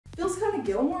feels kind of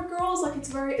Gilmore Girls, like it's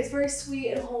very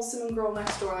sweet and wholesome and girl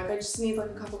next door. Like I just need like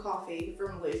a cup of coffee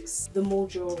from Luke's. The more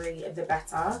jewelry, the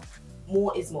better.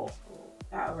 More is more.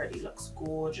 That already looks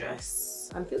gorgeous.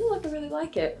 I'm feeling like I really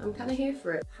like it. I'm kind of here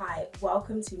for it. Hi,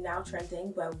 welcome to Now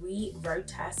Trending, where we road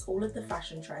test all of the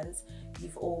fashion trends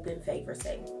you've all been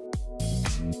favoriting.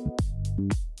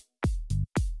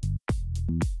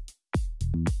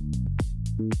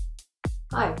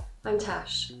 Hi, I'm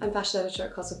Tash. I'm fashion editor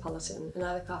at Cosmopolitan and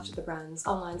I look after the brand's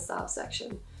online style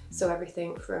section. So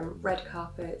everything from red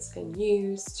carpets and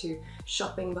news to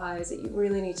shopping buys that you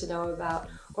really need to know about,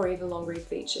 or even long read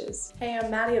features. Hey,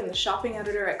 I'm Maddie. I'm the shopping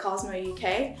editor at Cosmo UK,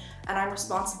 and I'm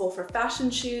responsible for fashion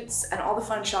shoots and all the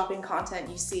fun shopping content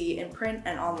you see in print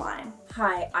and online.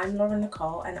 Hi, I'm Laura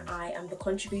Nicole and I am the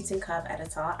contributing curve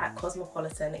editor at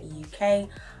Cosmopolitan UK.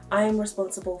 I am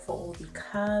responsible for all the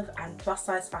curve and plus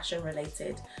size fashion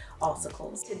related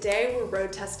articles. Today we're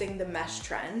road testing the mesh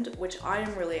trend, which I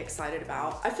am really excited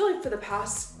about. I feel like for the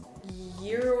past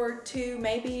year or two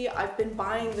maybe, I've been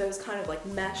buying those kind of like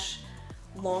mesh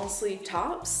long sleeve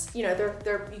tops. You know,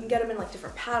 you can get them in like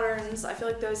different patterns. I feel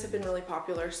like those have been really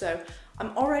popular, so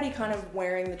I'm already kind of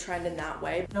wearing the trend in that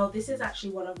way. No, this is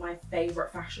actually one of my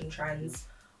favorite fashion trends.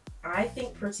 I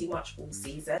think pretty much all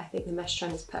season. I think the mesh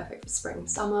trend is perfect for spring,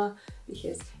 summer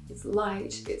because it's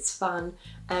light, it's fun,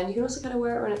 and you can also kind of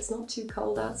wear it when it's not too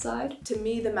cold outside. To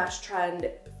me, the mesh trend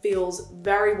feels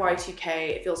very Y2K,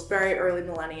 it feels very early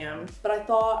millennium, but I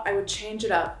thought I would change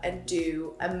it up and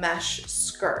do a mesh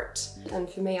skirt. And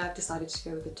for me, I've decided to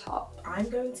go with the top. I'm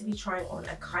going to be trying on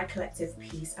a Kai Collective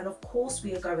piece, and of course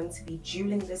we are going to be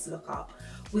dueling this look up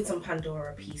with some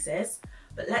Pandora pieces,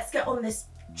 but let's get on this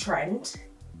trend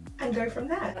and go from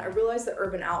there. I realized that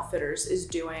Urban Outfitters is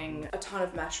doing a ton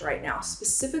of mesh right now,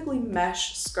 specifically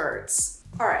mesh skirts.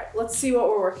 All right, let's see what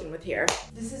we're working with here.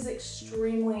 This is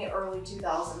extremely early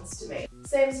 2000s to me.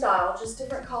 Same style, just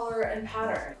different color and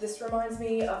pattern. This reminds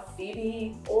me of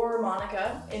Phoebe or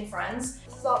Monica in Friends.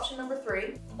 This is option number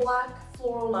 3, black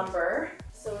floral number.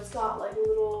 So it's got like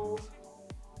little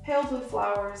pale blue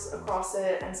flowers across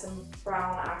it and some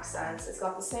brown accents. It's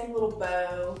got the same little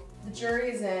bow. The jury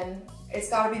is in. It's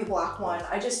gotta be the black one.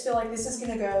 I just feel like this is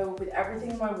gonna go with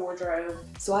everything in my wardrobe.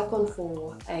 So I've gone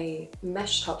for a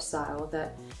mesh top style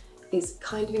that is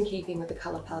kind of in keeping with the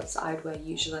color palettes I'd wear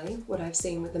usually. What I've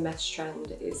seen with the mesh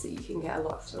trend is that you can get a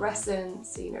lot of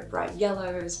fluorescence, you know, bright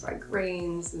yellows, bright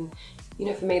greens, and you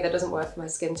know, for me that doesn't work for my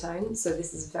skin tone. So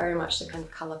this is very much the kind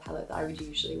of color palette that I would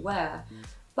usually wear.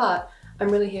 But I'm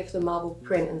really here for the marble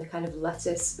print and the kind of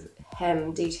lettuce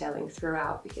hem detailing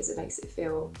throughout because it makes it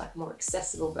feel like a more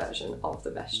accessible version of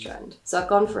the mesh trend. So I've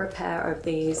gone for a pair of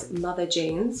these mother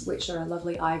jeans, which are a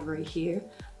lovely ivory hue.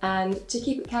 And to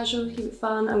keep it casual, to keep it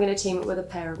fun, I'm going to team it with a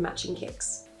pair of matching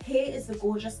kicks. Here is the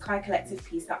gorgeous Kai Collective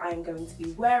piece that I am going to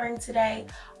be wearing today.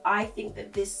 I think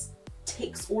that this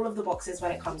ticks all of the boxes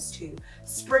when it comes to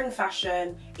spring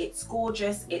fashion. It's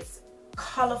gorgeous, it's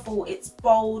colourful, it's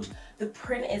bold, the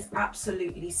print is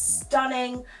absolutely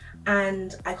stunning,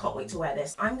 and I can't wait to wear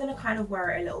this. I'm gonna kind of wear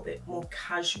it a little bit more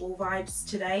casual vibes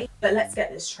today, but let's get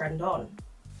this trend on.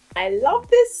 I love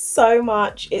this so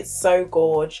much, it's so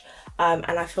gorge, and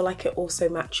I feel like it also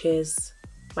matches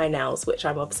my nails, which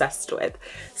I'm obsessed with.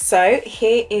 So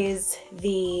here is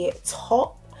the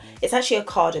top. It's actually a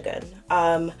cardigan,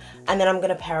 and then I'm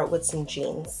gonna pair it with some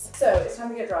jeans. So it's time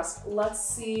to get dressed. Let's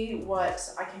see what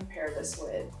I can pair this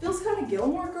with. Feels kind of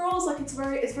Gilmore Girls, like it's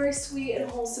very sweet and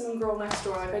wholesome and girl next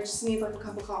door. Like I just need like a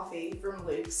cup of coffee from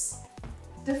Luke's.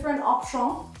 Different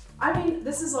option. I mean,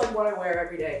 this is like what I wear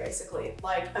every day basically.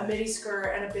 Like a midi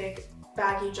skirt and a big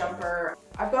baggy jumper.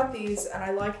 I've got these and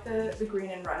I like the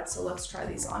green and red, so let's try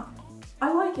these on.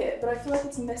 I like it, but I feel like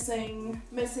it's missing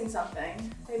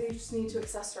something. Maybe you just need to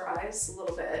accessorize a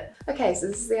little bit. Okay, so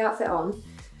this is the outfit on.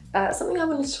 Something I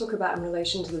wanted to talk about in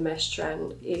relation to the mesh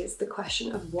trend is the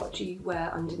question of what do you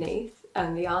wear underneath?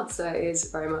 And the answer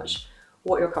is very much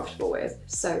what you're comfortable with.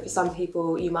 So for some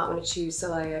people, you might want to choose to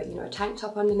layer, you know, a tank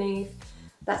top underneath.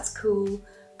 That's cool.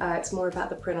 It's more about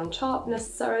the print on top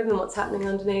necessarily than what's happening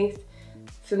underneath.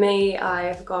 For me,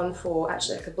 I've gone for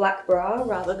actually like a black bra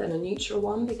rather than a neutral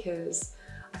one because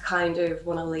I kind of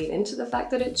want to lean into the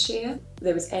fact that it's sheer. If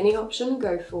there was any option,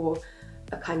 go for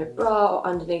a kind of bra or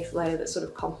underneath layer that sort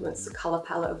of complements the color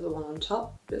palette of the one on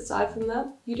top. But aside from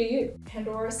that, you do you.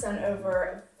 Pandora sent over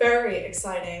a very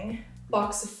exciting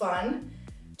box of fun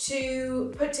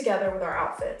to put together with our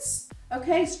outfits.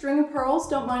 Okay, string of pearls,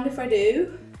 don't mind if I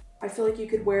do. I feel like you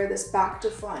could wear this back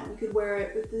to front. You could wear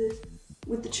it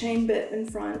with the chain bit in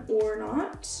front or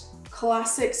not.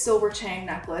 Classic silver chain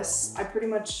necklace. I pretty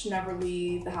much never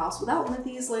leave the house without one of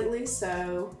these lately,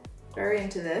 so Very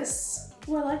into this.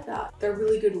 Oh, I like that. They're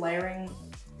really good layering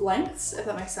lengths, if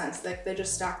that makes sense. Like they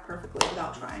just stack perfectly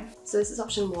without trying. So this is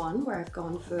option 1, where I've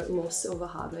gone for more silver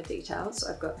hardware details.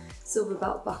 So I've got silver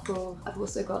belt buckle. I've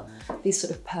also got these sort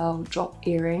of pearl drop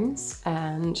earrings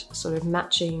and sort of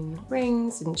matching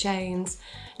rings and chains.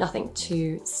 Nothing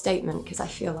too statement, because I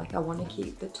feel like I want to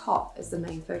keep the top as the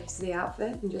main focus of the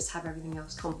outfit and just have everything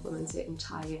else complement it and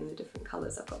tie in the different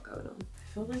colours I've got going on.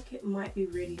 I feel like it might be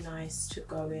really nice to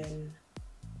go in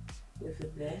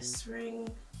with this ring.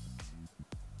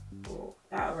 Oh,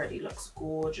 that already looks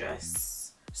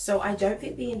gorgeous. So I don't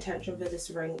think the intention for this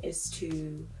ring is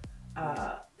to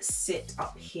sit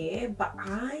up here, but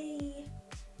I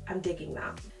am digging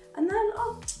that. And then,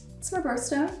 oh, it's my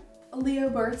birthstone. A Leo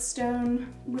birthstone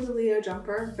with a Leo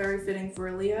jumper. Very fitting for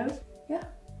a Leo. Yeah.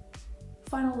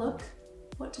 Final look.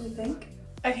 What do we think?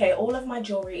 Okay, all of my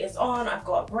jewelry is on. I've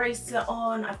got a bracelet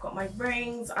on, I've got my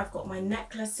rings, I've got my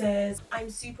necklaces.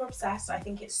 I'm super obsessed. I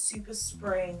think it's super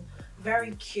spring,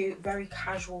 very cute, very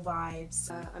casual vibes.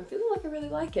 I'm feeling like I really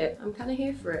like it. I'm kind of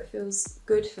here for it. Feels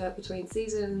good for between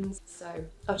seasons. So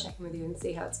I'll check in with you and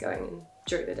see how it's going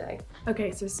during the day.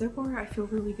 Okay, so far I feel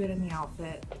really good in the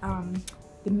outfit.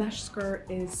 The mesh skirt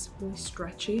is really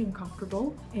stretchy and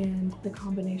comfortable, and the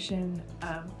combination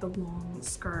of the long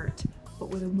skirt but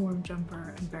with a warm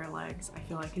jumper and bare legs, I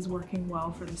feel like is working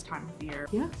well for this time of the year.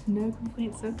 Yeah, no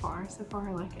complaints so far. So far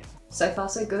I like it. So far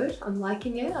so good. I'm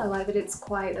liking it. I like that it's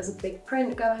there's a big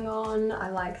print going on.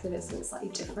 I like that it's something slightly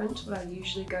different to what I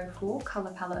usually go for,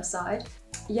 colour palette aside.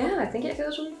 Yeah, I think it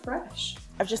feels really fresh.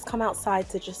 I've just come outside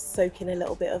to just soak in a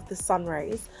little bit of the sun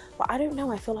rays, but I don't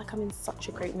know, I feel like I'm in such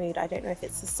a great mood. I don't know if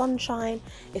it's the sunshine,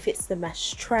 if it's the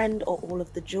mesh trend, or all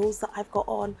of the jewels that I've got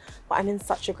on, but I'm in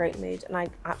such a great mood and I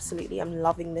absolutely am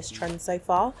loving this trend so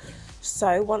far.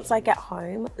 So once I get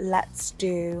home, let's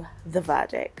do the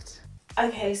verdict.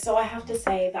 Okay, so I have to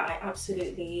say that I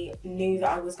absolutely knew that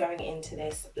I was going into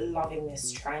this loving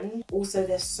this trend. Also,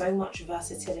 there's so much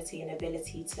versatility and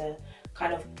ability to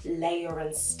kind of layer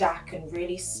and stack and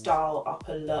really style up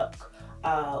a look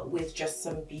with just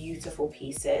some beautiful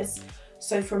pieces.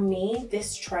 So for me,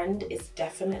 this trend is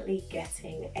definitely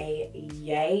getting a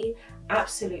yay.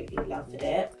 Absolutely loved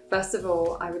it. First of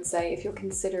all, I would say if you're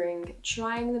considering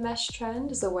trying the mesh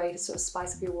trend as a way to sort of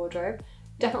spice up your wardrobe,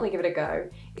 definitely give it a go.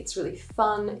 It's really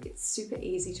fun, it's super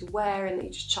easy to wear, and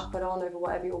you just chuck it on over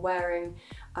whatever you're wearing.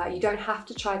 You don't have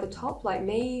to try the top like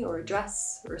me, or a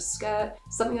dress, or a skirt.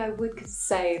 Something I would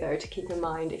say though to keep in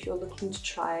mind if you're looking to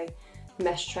try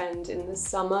mesh trend in the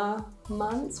summer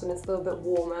months when it's a little bit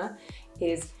warmer,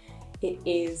 is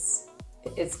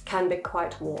it can be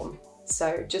quite warm.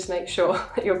 So just make sure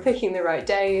that you're picking the right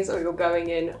days, or you're going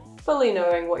in fully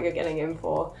knowing what you're getting in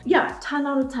for. Yeah, 10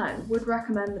 out of 10. Would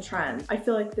recommend the trend. I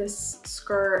feel like this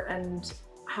skirt and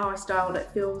how I styled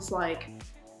it feels like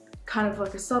kind of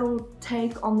like a subtle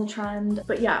take on the trend.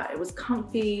 But yeah, it was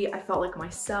comfy. I felt like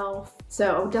myself.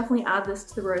 So I would definitely add this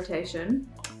to the rotation.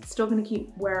 Still gonna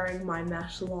keep wearing my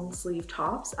mesh long sleeve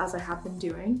tops as I have been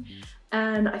doing.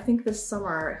 And I think this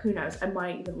summer, who knows, I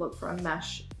might even look for a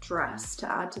mesh dress to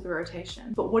add to the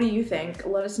rotation. But what do you think?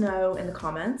 Let us know in the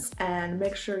comments, and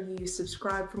make sure you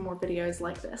subscribe for more videos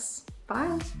like this.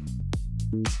 Bye!